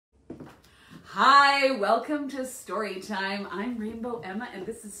Hi, welcome to Storytime. I'm Rainbow Emma and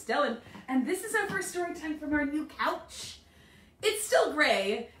this is Stellan, and this is our first Storytime from our new couch. It's still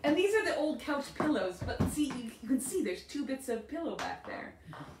gray, and these are the old couch pillows, but see, you can see there's 2 bits of pillow back there.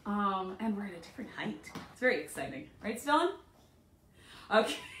 And we're at a different height. It's very exciting. Right, Stellan?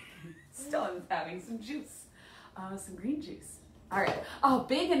 Okay. Stellan's having some juice. Some green juice. All right. Oh,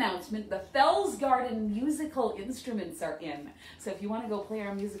 big announcement. The Liz Garton musical instruments are in. So if you want to go play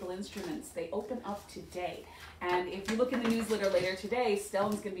our musical instruments, they open up today. And if you look in the newsletter later today,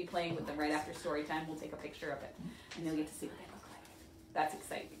 Stellan's going to be playing with them right after Storytime. We'll take a picture of it, and you'll get to see what they look like. That's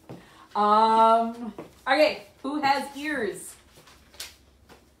exciting. Okay. Who has ears?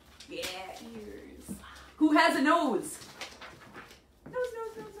 Yeah, ears. Who has a nose? Nose.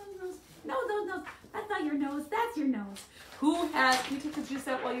 No. That's not your nose. That's your nose. Who has, can you take the juice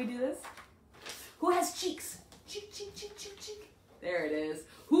out while you do this? Who has cheeks? Cheek. There it is.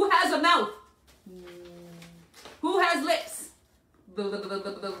 Who has a mouth? Who has lips?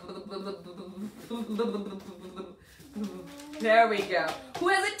 There we go. Who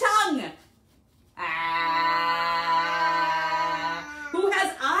has a tongue? Who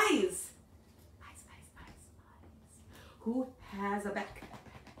has eyes? Eyes. Who has a back?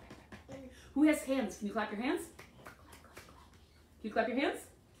 Who has hands? Can you clap your hands? Can you clap your hands?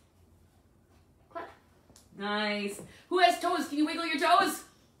 Clap. Nice. Who has toes? Can you wiggle your toes?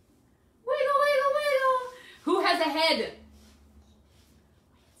 Wiggle. Who has a head?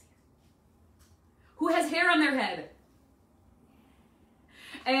 Who has hair on their head?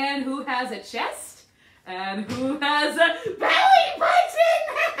 And who has a chest? And who has a belly button?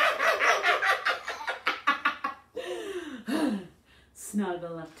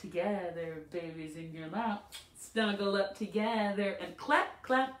 Snuggle up together, babies in your lap. Snuggle up together and clap,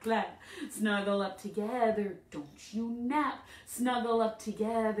 clap, clap. Snuggle up together, don't you nap. Snuggle up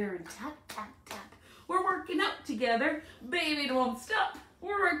together and tap, tap, tap. We're working out together, baby don't stop.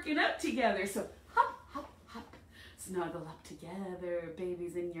 We're working out together, so hop, hop, hop. Snuggle up together,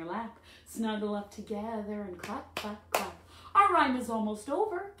 babies in your lap. Snuggle up together and clap, clap, clap. Our rhyme is almost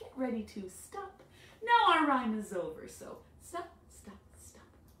over, get ready to stop. Now our rhyme is over, so stop.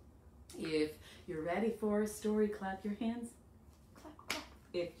 If you're ready for a story, clap your hands. Clap, clap.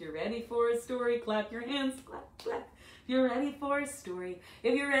 If you're ready for a story, clap your hands. Clap, clap. If you're ready for a story.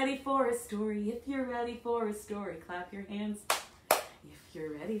 If you're ready for a story. If you're ready for a story, clap your hands. If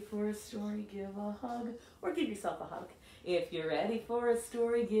you're ready for a story, give a hug or give yourself a hug. If you're ready for a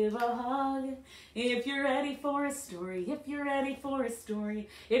story, give a hug. If you're ready for a story. If you're ready for a story.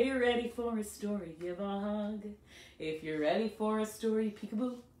 If you're ready for a story, give a hug. If you're ready for a story,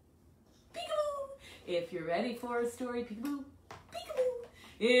 peekaboo. Peekaboo! If you're ready for a story, peekaboo, peekaboo!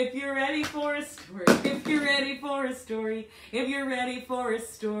 If you're ready for a story, if you're ready for a story, if you're ready for a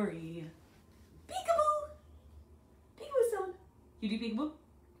story, peekaboo! Peekaboo sound. You do peekaboo?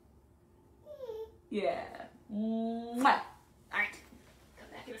 Yeah. Mwah. Alright. Come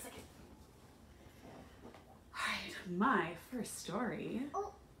back in a second. Alright, my first story.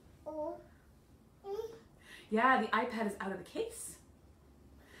 Yeah, the iPad is out of the case.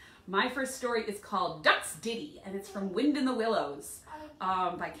 My first story is called Duck's Ditty, and it's from Wind in the Willows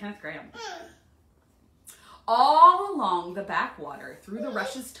by Kenneth Grahame. All along the backwater, through the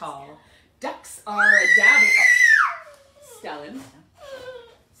rushes tall, ducks are dabbling.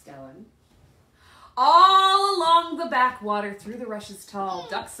 Oh, Stellan. All along the backwater, through the rushes tall,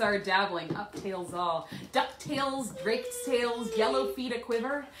 ducks are dabbling, up tails all. Duck tails, drake tails, yellow feet a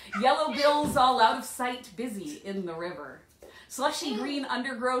quiver, yellow bills all out of sight, busy in the river. Slushy green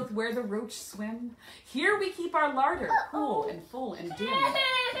undergrowth where the roach swim. Here we keep our larder, cool and full and dim.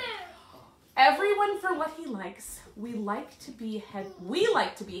 Everyone for what he likes. We like to be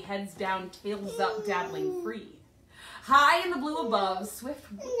heads down, tails up, dabbling free. High in the blue above, swift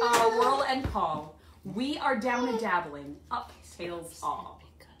whirl and call. We are down a dabbling, up tails all.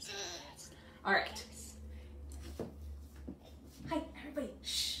 All right. Hi, everybody.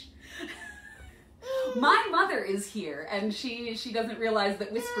 Shh. My mother is here, and she doesn't realize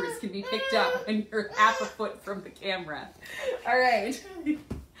that whispers can be picked up when you're half a foot from the camera. All right.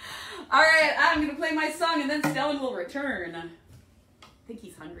 All right, I'm going to play my song, and then Stellan will return. I think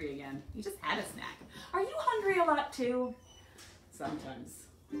he's hungry again. He just had a snack. Are you hungry a lot, too? Sometimes.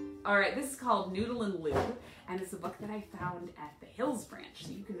 All right, this is called Noodle and Lou, and it's a book that I found at the Hills branch,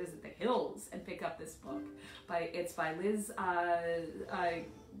 so you can visit the Hills and pick up this book. It's by Liz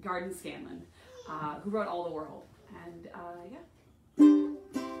Garton Scanlon. Who wrote All the World, and yeah,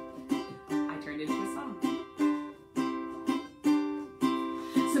 I turned it into a song.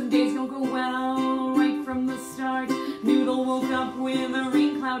 Some days don't go well right from from the start. Noodle woke up with a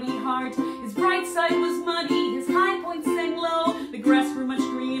rain-cloudy heart. His bright side was muddy, his high points sang low. The grass grew much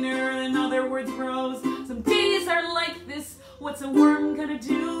greener, in other words prose. Some days are like this, what's a worm gonna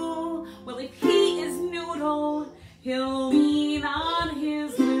do? Well, if he is Noodle, he'll lean on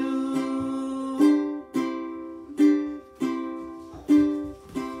his Lou.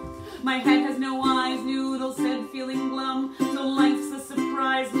 My head has no eyes, Noodle said, feeling glum. So life's a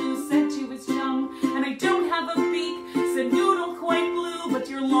surprise, Lou said to his chum. And I don't have a beak, said Noodle, quite blue. But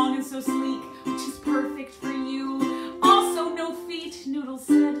you're long and so sleek, which is perfect for you. Also no feet, Noodle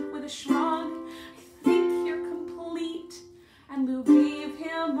said with a shrug. I think you're complete. And Lou gave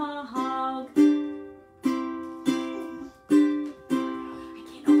him a hug. I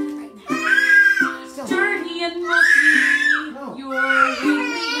can't open it right now. Dirty and mucky, you're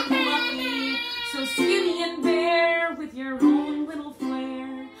really fluffy. So skinny and bare with your own little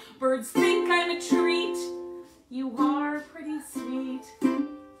flair. Birds think I'm a treat. You are pretty sweet.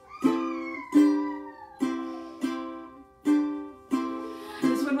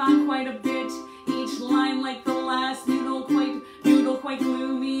 This went on quite a bit, each line like the last. Noodle quite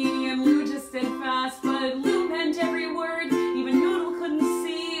gloomy, and Lou just steadfast. But Lou meant every word, even Noodle couldn't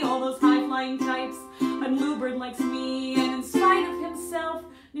see all those high-flying types. But Lou Bird likes me, and in spite of himself,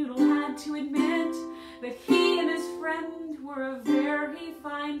 Noodle had to admit that he and his friend were a very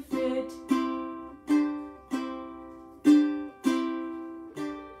fine fit.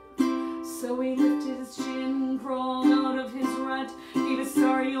 So he lifted his chin, crawled out of his rut, gave a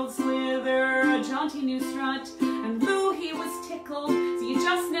sorry old slither a jaunty new strut. And Lou, he was tickled, so you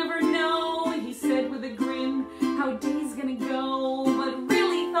just never know, he said with a grin, how day's gonna go. But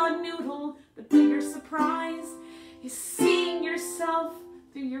really, thought Noodle, the bigger surprise is seeing yourself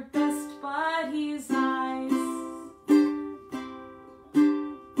through your best buddy's eyes.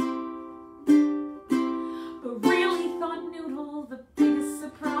 But really, thought Noodle, the biggest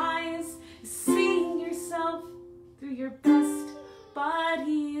surprise is seeing yourself through your best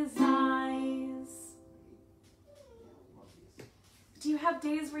buddy's eyes. Do you have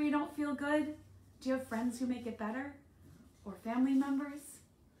days where you don't feel good? Do you have friends who make it better? Or family members?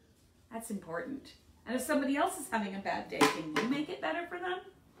 That's important. And if somebody else is having a bad day, can you make it better for them?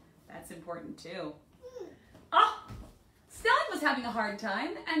 That's important too. Oh, Stan was having a hard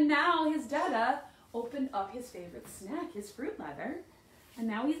time, and now his dada opened up his favorite snack, his fruit leather, and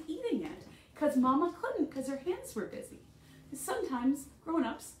now he's eating it because Mama couldn't because her hands were busy. Sometimes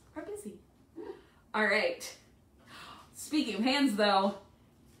grown-ups are busy. All right. Speaking of hands, though,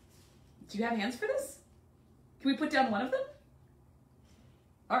 do you have hands for this? Can we put down one of them?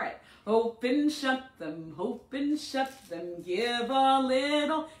 All right. Open, shut them, give a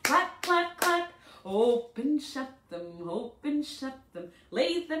little clap, clap, clap. Open, shut them,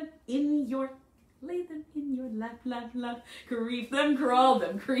 lay them in your lap, lap, lap. Creep them, crawl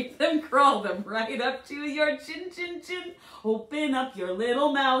them, creep them, crawl them, right up to your chin, chin, chin. Open up your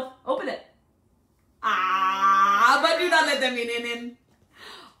little mouth, open it. Ah, but do not let them in.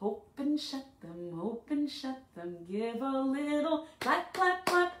 Open, shut them, give a little clap, clap,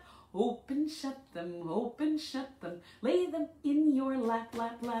 clap. Open, shut them, lay them in your lap,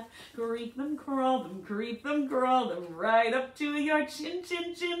 lap, lap. Creep them, crawl them, right up to your chin,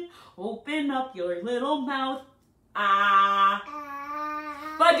 chin, chin. Open up your little mouth, ah,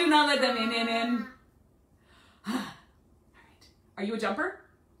 but do not let them in. All right, are you a jumper?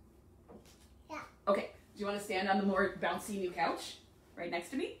 Yeah. Okay, do you want to stand on the more bouncy new couch right next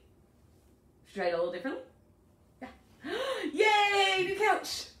to me? Should I try it a little differently? Yeah. Yay, new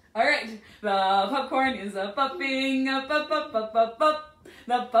couch. All right, the popcorn is a popping, up, up, up, up, up, up.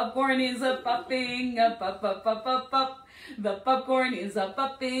 The popcorn is a popping, up, up, up, up, up, up. The popcorn is a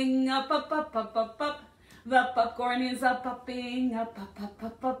popping, up, up, up, up, up, up. The popcorn is a popping, up, up, up,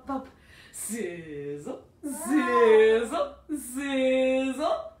 up, up, up. Sizzle, sizzle,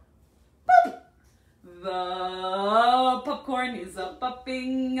 sizzle, pop. The popcorn is a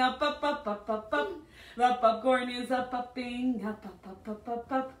popping, up, up, up, up, up, up. The popcorn is a popping, up, up, up, up,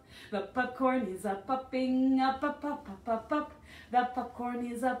 up, up. The popcorn is a popping, up, up, up, up, up, up. The popcorn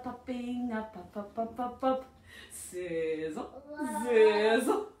is a popping, up, up, up, up, up, up. Sizzle,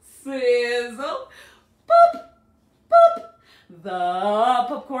 sizzle, sizzle, pop, pop. The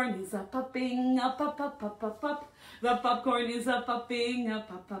popcorn is a popping, up, up, up, up, up, up. The popcorn is a popping,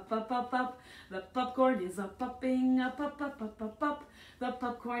 up, up, up, up, up, up. The popcorn is a popping, up, up, up, up, up, up. The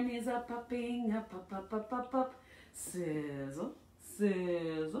popcorn is a popping, up, up, up, up, up, up. Sizzle,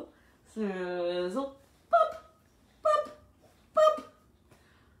 sizzle, sizzle, pop, pop, pop.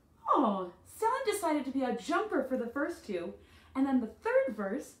 Oh, Stan decided to be a jumper for the first two, and then the third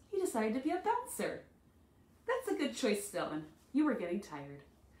verse, he decided to be a bouncer. a good choice, Dylan. You were getting tired.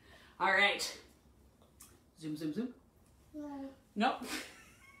 All right. Zoom, zoom, zoom. No. Nope.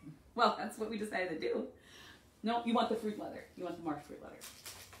 Well, that's what we decided to do. No, you want the fruit leather. You want the marsh fruit leather.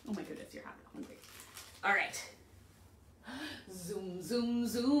 Oh my goodness, you're hungry. All right. Zoom, zoom,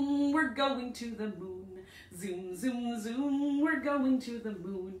 zoom, we're going to the moon. Zoom, zoom, zoom, we're going to the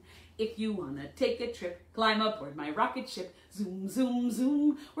moon. If you wanna take a trip, climb aboard my rocket ship. Zoom, zoom,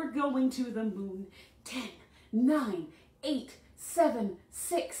 zoom, we're going to the moon. 10, 9, 8, 7,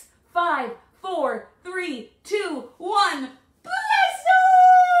 6, 5, 4, 3, 2, 1. Blast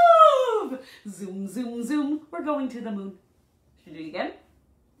off! Zoom, zoom, zoom, we're going to the moon. Should we do it again?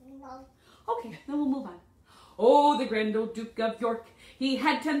 No. Okay, then we'll move on. Oh, the grand old Duke of York, he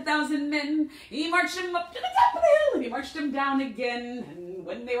had 10,000 men. He marched them up to the top of the hill, and he marched them down again. And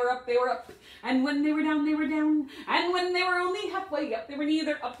when they were up, they were up. And when they were down, they were down. And when they were only halfway up, they were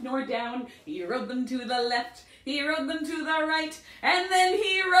neither up nor down. He rode them to the left, he rode them to the right, and then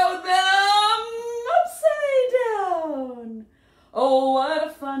he rode them upside down. Oh, what a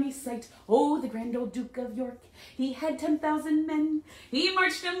funny sight. Oh, the grand old Duke of York, he had 10,000 men. He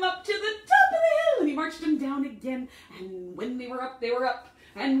marched them up to the top of the hill, and he marched them down again. And when they were up, they were up.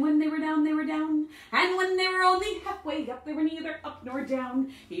 And when they were down, they were down. And when they were only halfway up, they were neither up nor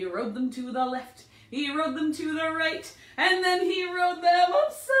down. He rode them to the left, he rode them to the right, and then he rode them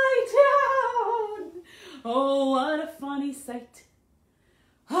upside down. Oh, what a funny sight.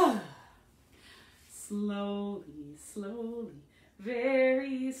 Slowly, slowly,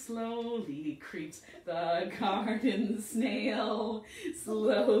 very slowly creeps the garden snail.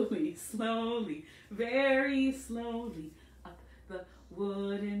 Slowly, slowly, very slowly up the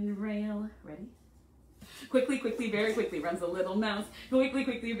wooden rail. Ready? Quickly, quickly, very quickly runs the little mouse. Quickly,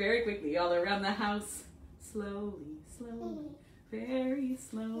 quickly, very quickly all around the house. Slowly, slowly, very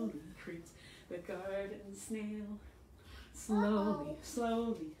slowly creeps the garden snail. Slowly,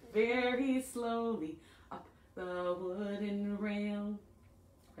 slowly, very slowly up the wooden rail.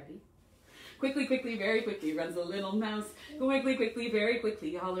 Ready? Quickly, quickly, very quickly runs the little mouse. Quickly, quickly, very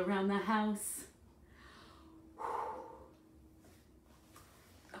quickly all around the house.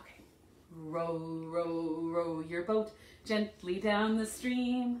 Okay. Row, row, row your boat gently down the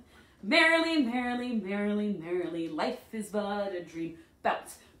stream. Merrily, merrily, merrily, merrily, life is but a dream.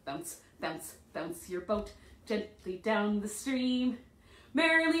 Bounce, bounce, bounce, bounce your boat gently down the stream.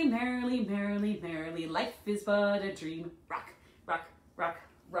 Merrily, merrily, merrily, merrily, life is but a dream. Rock, rock, rock,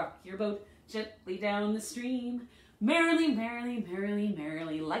 rock your boat gently down the stream. Merrily, merrily, merrily,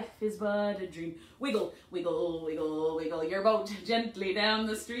 merrily, life is but a dream. Wiggle, wiggle, wiggle, wiggle your boat gently down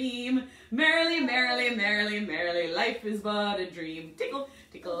the stream. Merrily, merrily, merrily, merrily, life is but a dream. Tickle,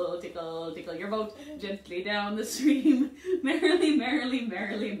 tickle, tickle, tickle your boat gently down the stream. Merrily, merrily,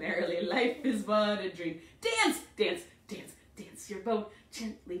 merrily, merrily, life is but a dream. Dance, dance, dance, dance your boat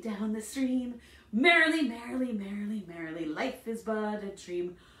gently down the stream. Merrily, merrily, merrily, merrily, life is but a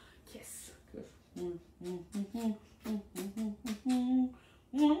dream. Kiss. Hug,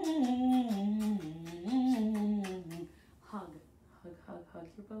 hug, hug, hug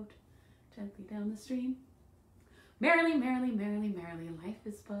your boat gently down the stream. Merrily, merrily, merrily, merrily, life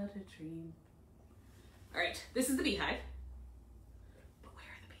is but a dream. All right, this is the beehive. But where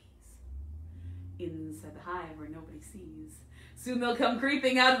are the bees? Inside the hive where nobody sees. Soon they'll come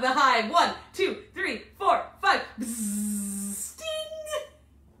creeping out of the hive. 1, 2, 3, 4, 5. Bzzz, sting!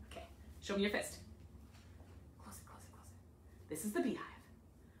 Okay, show me your fist. Close it, close it, close it. This is the beehive.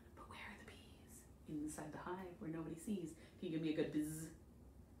 But where are the bees? Inside the hive where nobody sees. Can you give me a good buzz?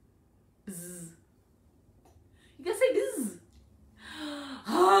 Buzz. You gotta say buzz.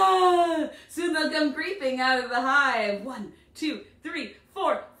 Ah, soon they'll come creeping out of the hive. 1, 2, 3,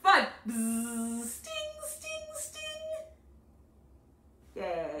 4, 5. Bzzz, sting, sting, sting.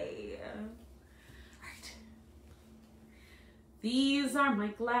 Yay. All right. These are my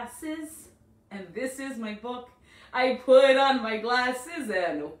glasses, and this is my book. I put on my glasses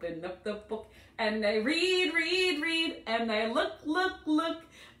and open up the book, and I read, read, read, and I look, look, look.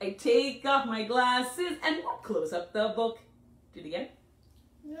 I take off my glasses and close up the book. Do it again.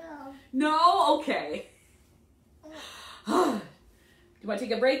 No. No? Okay. Do you want to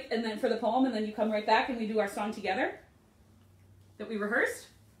take a break and then for the poem, and then you come right back and we do our song together that we rehearsed?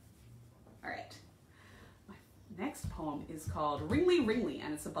 All right. My next poem is called Ringely, Ringely,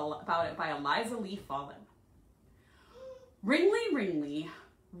 and it's by Eliza Lee Follen. Ringely, ringly,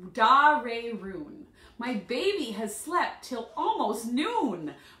 da re roon. My baby has slept till almost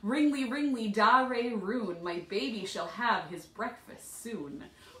noon. Ringly, ringly, da re roon. My baby shall have his breakfast soon.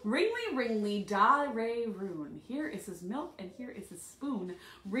 Ringely, ringely, da-re-roon. Here is his milk and here is his spoon.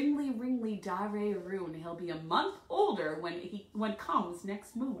 Ringely, ringly, da-re-roon. He'll be a month older when comes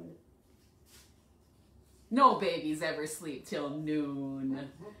next moon. No babies ever sleep till noon.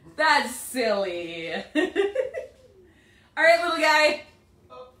 That's silly. All right, little guy.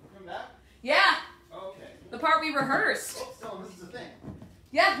 Oh, we're coming back? Yeah. Okay. The part we rehearsed. Oh, still, this is the thing.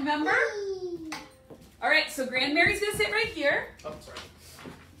 Yeah, remember? All right, so Grandmary's gonna sit right here. Oh, sorry.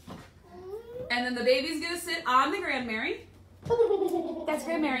 And then the baby's gonna sit on the Grandmary. That's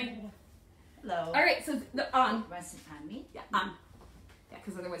Grandmary. Hello. All right, so on. You want to sit on me? Yeah, on. Yeah,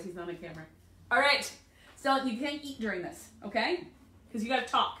 because otherwise he's not on camera. All right. Stella, you can't eat during this, okay? Because you gotta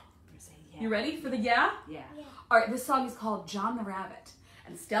talk. Say yeah. You ready for the yeah? Yeah. All right, this song is called John the Rabbit.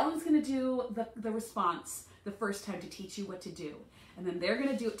 And Stella's gonna do the response the first time to teach you what to do. And then they're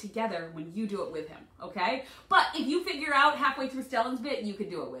gonna do it together when you do it with him, okay? But if you figure out halfway through Stella's bit, you can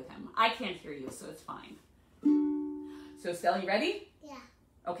do it with him. I can't hear you, so it's fine. So Stella, you ready? Yeah.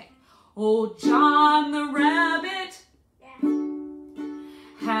 Okay. Oh, John the Rabbit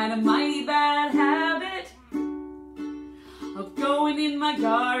had a mighty bad habit of going in my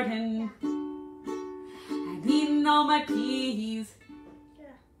garden and eating all my peas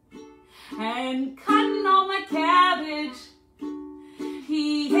and cutting all my cabbage.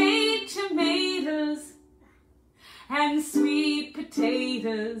 He ate tomatoes and sweet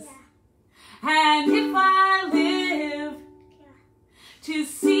potatoes. And if I live to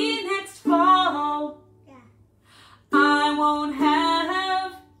see next fall, I won't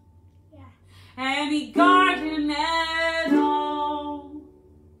have any garden at all.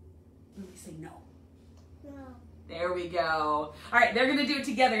 Let me say no. No. There we go. All right, they're gonna do it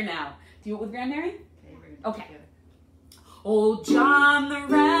together now. Do it with Grandmary? Okay. We're gonna Okay. do it Old John the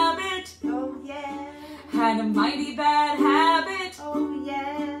Rabbit together. Oh yeah. had a mighty bad habit Oh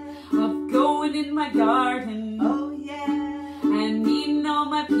yeah. of going in my garden Oh yeah. and eating all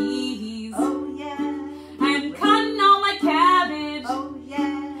my peas Oh yeah. and cutting all my cabbage. Oh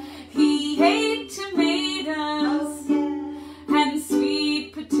yeah. He ate Oh tomatoes yeah. and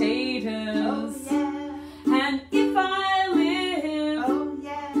sweet Oh potatoes. yeah. And if I live Oh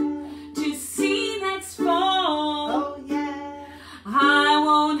yeah. to see next fall, Oh yeah. I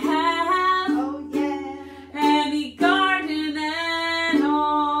won't have Oh yeah. any garden at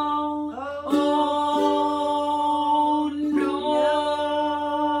all. Oh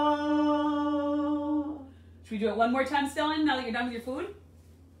no. Should we do it one more time, Stellan, now that you're done with your food?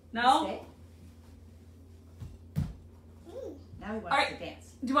 No? Stay. Now we want All right. to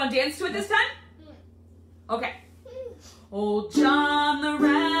dance. Do you want to dance to it this time? Okay. Old John the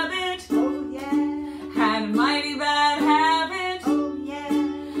Rabbit Oh yeah. had a mighty bad habit Oh yeah.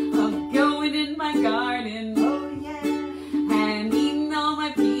 of going in my garden Oh yeah. and eating all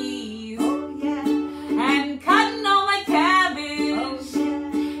my peas Oh yeah. and cutting all my Oh cabbage.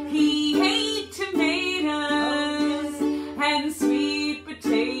 yeah. He ate tomatoes and sweet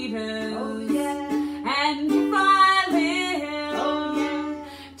potatoes. Oh yeah. And if I live Oh yeah.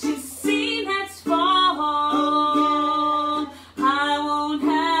 to see next fall, I won't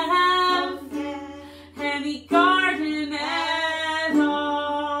have Oh yeah. any garden at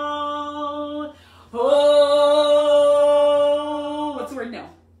all. Oh, what's the word? No.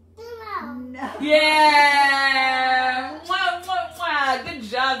 No. No. Yeah! Wah, wah, wah. Good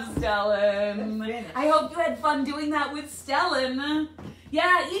job, Stellan. Finished. I hope you had fun doing that with Stellan.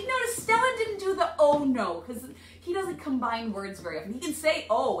 Yeah, you notice Stellan didn't do the oh no, because he doesn't combine words very often. He can say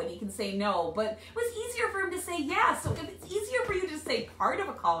oh and he can say no, but it was easier for him to say yeah. So if it's easier for you to say part of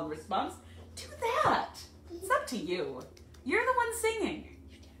a call and response, do that. It's up to you. You're the one singing.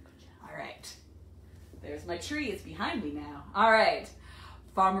 All right. There's my tree. It's behind me now. All right.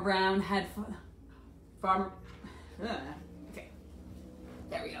 Farmer Brown had okay.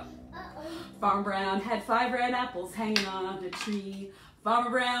 There we go. Farmer Brown had 5 red apples hanging on a tree. Farmer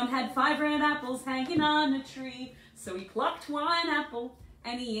Brown had 5 red apples hanging on a tree. So he plucked one apple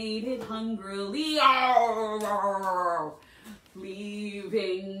and he ate it hungrily,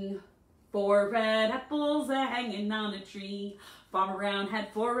 leaving 4 red apples hanging on a tree. Farmer Brown had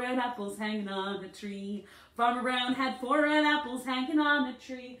 4 red apples hanging on a tree. Farmer Brown had 4 red apples hanging on a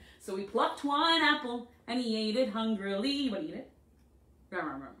tree. So he plucked one apple and he ate it hungrily. You want to eat it?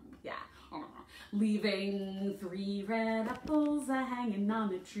 Yeah. Leaving 3 red apples hanging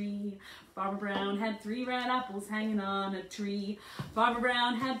on a tree. Farmer Brown had 3 red apples hanging on a tree. Farmer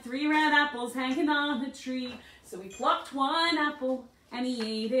Brown had 3 red apples hanging on a tree. So he plucked one apple and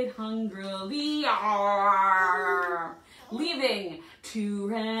he ate it hungrily. Leaving 2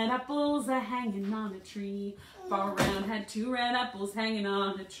 red apples a-hanging on a tree. Farmer Brown had 2 red apples hanging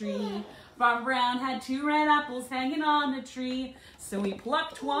on a tree. Farmer Brown had 2 red apples hanging on a tree. So he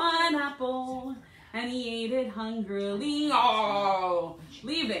plucked 1 apple and he ate it hungrily. Oh,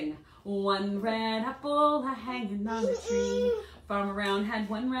 leaving 1 red apple a-hanging on a tree. Farmer Brown had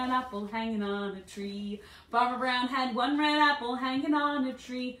 1 red apple hanging on a tree. Farmer Brown had 1 red apple hanging on a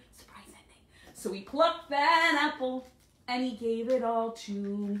tree. Surprise ending. So he plucked that apple and he gave it all to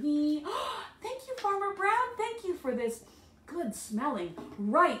me. Thank you, Farmer Brown. Thank you for this good smelling,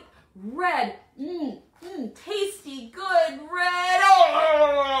 ripe, red, tasty, good red.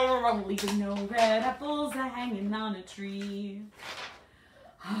 Oh, leaving no red apples hanging on a tree.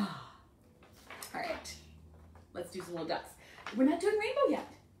 All right, let's do some little ducks. We're not doing rainbow yet.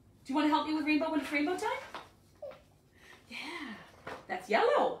 Do you want to help me with rainbow when it's rainbow time? Yeah, that's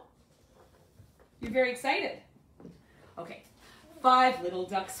yellow. You're very excited. Okay. 5 little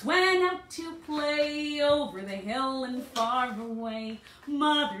ducks went out to play over the hill and far away.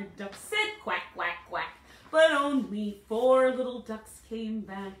 Mother duck said quack, quack, quack, but only 4 little ducks came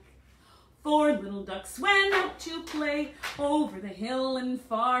back. 4 little ducks went out to play over the hill and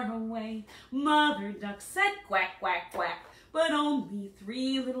far away. Mother duck said quack, quack, quack, but only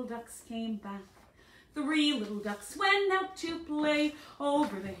 3 little ducks came back. 3 little ducks went out to play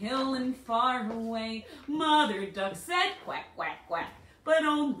over the hill and far away. Mother duck said quack, quack, quack, but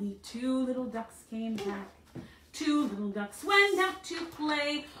only 2 little ducks came back. 2 little ducks went out to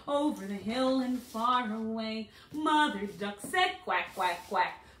play over the hill and far away. Mother duck said quack, quack,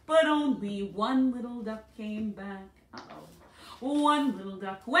 quack, but only 1 little duck came back. Uh-oh. 1 little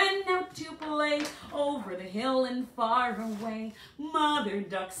duck went out to play over the hill and far away. Mother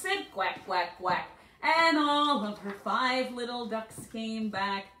duck said quack, quack, quack, and all of her 5 little ducks came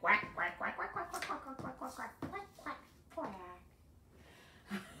back. Quack, quack, quack, quack, quack, quack, quack, quack, quack, quack, quack, quack, quack.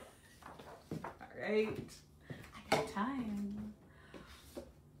 All right, I got time.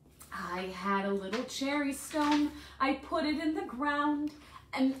 I had a little cherry stone. I put it in the ground,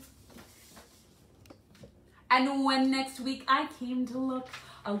 and when next week I came to look,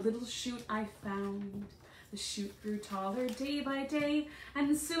 a little shoot I found. The shoot grew taller day by day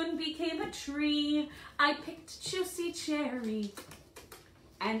and soon became a tree. I picked a juicy cherry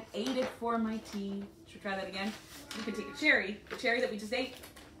and ate it for my tea. Should we try that again? We can take a cherry, the cherry that we just ate,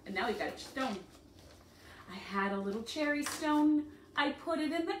 and now we've got a stone. I had a little cherry stone. I put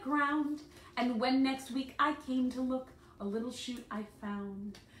it in the ground, and when next week I came to look, a little shoot I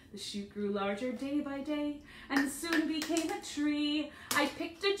found. The shoot grew larger day by day and soon became a tree. I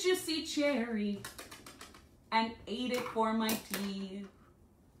picked a juicy cherry and ate it for my tea.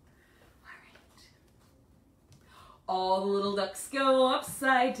 All right. All the little ducks go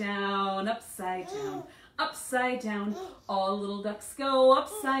upside down, upside down, upside down. All the little ducks go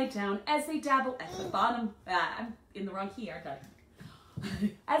upside down as they dabble at the bottom. I'm in the wrong key, aren't I?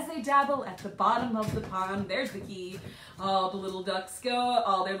 As they dabble at the bottom of the pond. There's the key. All the little ducks go,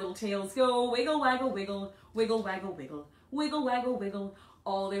 all their little tails go, wiggle, waggle, wiggle, wiggle, waggle, wiggle, wiggle, waggle, wiggle.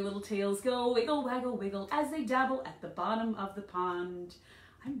 All their little tails go, wiggle, waggle, wiggle, as they dabble at the bottom of the pond.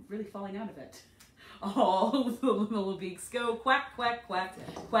 I'm really falling out of it. All the little beaks go quack, quack, quack,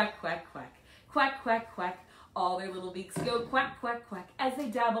 quack, quack, quack, quack, quack, quack. All their little beaks go quack, quack, quack, as they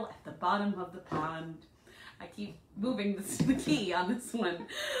dabble at the bottom of the pond. I keep moving the key on this one.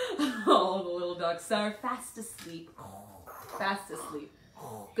 All the little ducks are fast asleep. Fast asleep.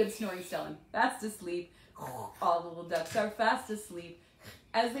 Good snoring, Stellan. Fast asleep. All the little ducks are fast asleep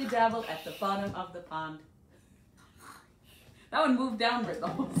as they dabble at the bottom of the pond. That one moved downward the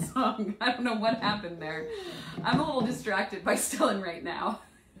whole song. I don't know what happened there. I'm a little distracted by Stellan right now.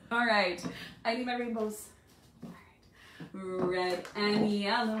 All right, I need my rainbows. Red and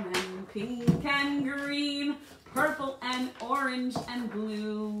yellow and pink and green, purple and orange and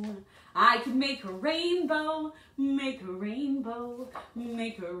blue. I can make a rainbow, make a rainbow,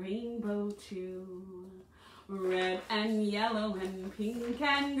 make a rainbow too. Red and yellow and pink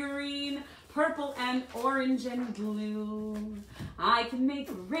and green, purple and orange and blue. I can make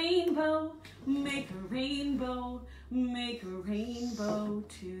a rainbow, make a rainbow, make a rainbow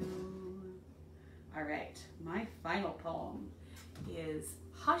too. All right, my final poem is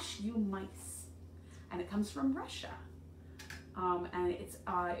Hush You Mice, and it comes from Russia. And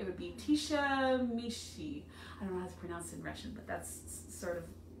it would be Tishe, Myshi. I don't know how to pronounce it in Russian, but that's sort of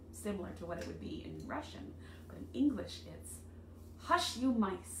similar to what it would be in Russian. But in English, it's Hush you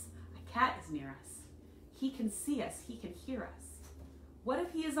mice, a cat is near us. He can see us, he can hear us. What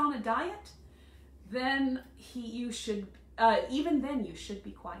if he is on a diet? Then even then you should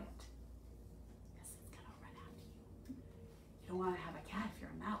be quiet. Because it's gonna run after you. don't want to have a cat if you're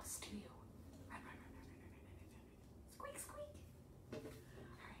a mouse, do you? Run, run, run, run, run, run, run, run. Squeak, squeak.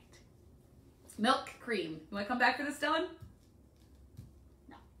 All right. Milk, cream. You want to come back for this, Dylan?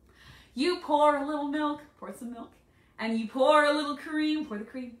 No. You pour a little milk, pour some milk, and you pour a little cream, pour the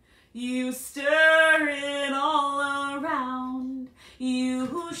cream. You stir it all around.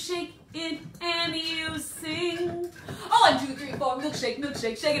 You shake it and you sing. Oh, 1, 2, 3, 4, milkshake,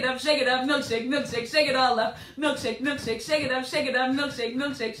 milkshake, shake it up, milkshake, milkshake, shake it all up. Milkshake, milkshake, shake it up, milkshake,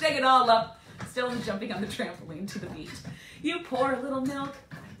 milkshake, shake it all up. Still jumping on the trampoline to the beat. You pour a little milk,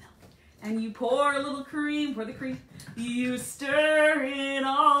 and you pour a little cream, pour the cream. You stir it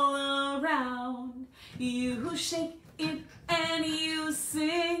all around. You shake it and you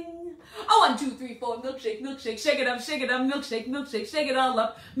sing. Oh, 1, 2, 3, 4, milkshake, milkshake, shake it up, milkshake, milkshake, shake it all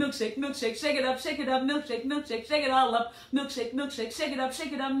up. Milkshake, milkshake, shake it up, milkshake, milkshake, shake it all up. Milkshake, milkshake, shake it up,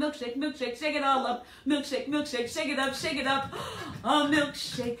 milkshake, milkshake, shake it all up. Milkshake, milkshake, shake it up. A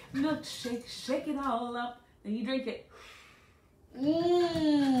milkshake, milkshake, shake it all up. Then you drink it.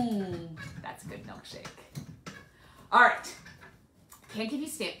 That's a good milkshake. All right, I can't give you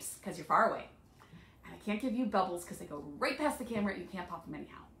stamps because you're far away. And I can't give you bubbles because they go right past the camera and you can't pop them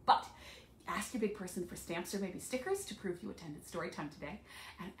anyhow. But ask your big person for stamps or maybe stickers to prove you attended Storytime today.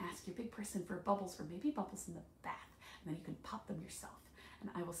 And ask your big person for bubbles or maybe bubbles in the bath. And then you can pop them yourself. And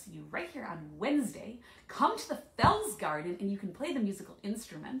I will see you right here on Wednesday. Come to the Fells Garden and you can play the musical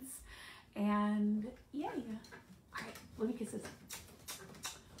instruments. And yeah.